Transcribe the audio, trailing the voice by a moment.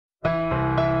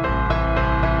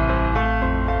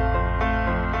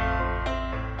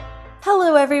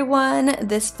everyone!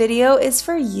 This video is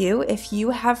for you if you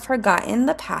have forgotten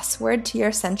the password to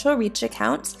your CentralReach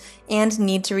account and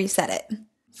need to reset it.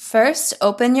 First,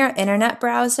 open your internet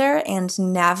browser and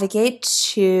navigate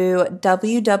to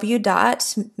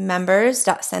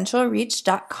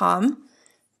www.members.centralreach.com.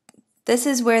 This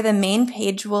is where the main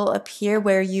page will appear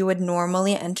where you would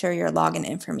normally enter your login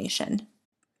information.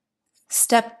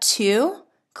 Step 2,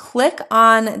 click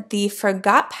on the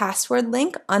Forgot Password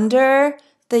link under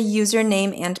the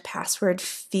username and password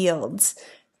fields.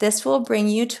 This will bring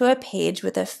you to a page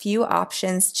with a few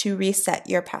options to reset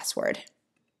your password.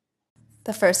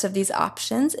 The first of these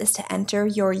options is to enter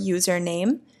your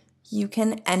username. You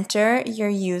can enter your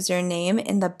username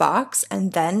in the box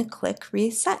and then click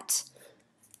Reset.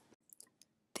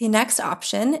 The next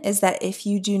option is that if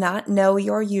you do not know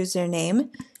your username,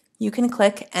 you can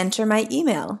click Enter My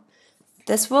Email.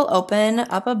 This will open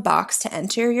up a box to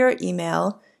enter your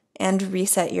email and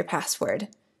reset your password.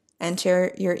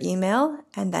 Enter your email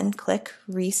and then click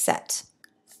Reset.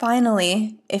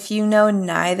 Finally, if you know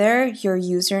neither your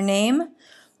username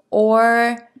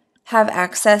or have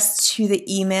access to the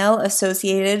email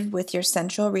associated with your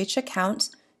CentralReach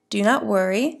account, do not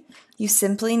worry. You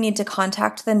simply need to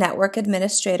contact the network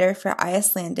administrator for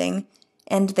IS Landing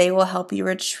and they will help you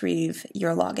retrieve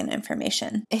your login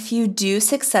information. If you do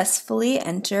successfully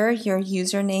enter your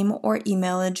username or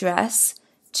email address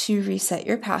to reset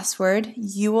your password,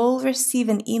 you will receive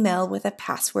an email with a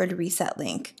password reset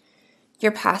link.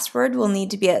 Your password will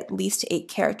need to be at least 8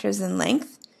 characters in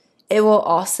length. It will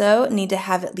also need to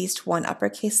have at least one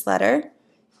uppercase letter,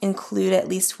 include at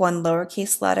least one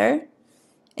lowercase letter,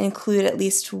 include at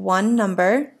least one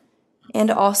number,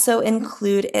 and also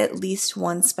include at least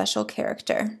one special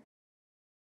character.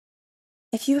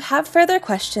 If you have further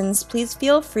questions, please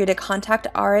feel free to contact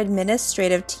our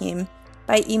administrative team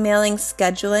by emailing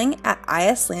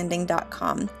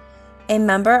scheduling@islanding.com. A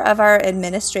member of our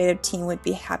administrative team would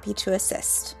be happy to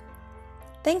assist.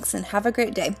 Thanks and have a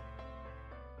great day.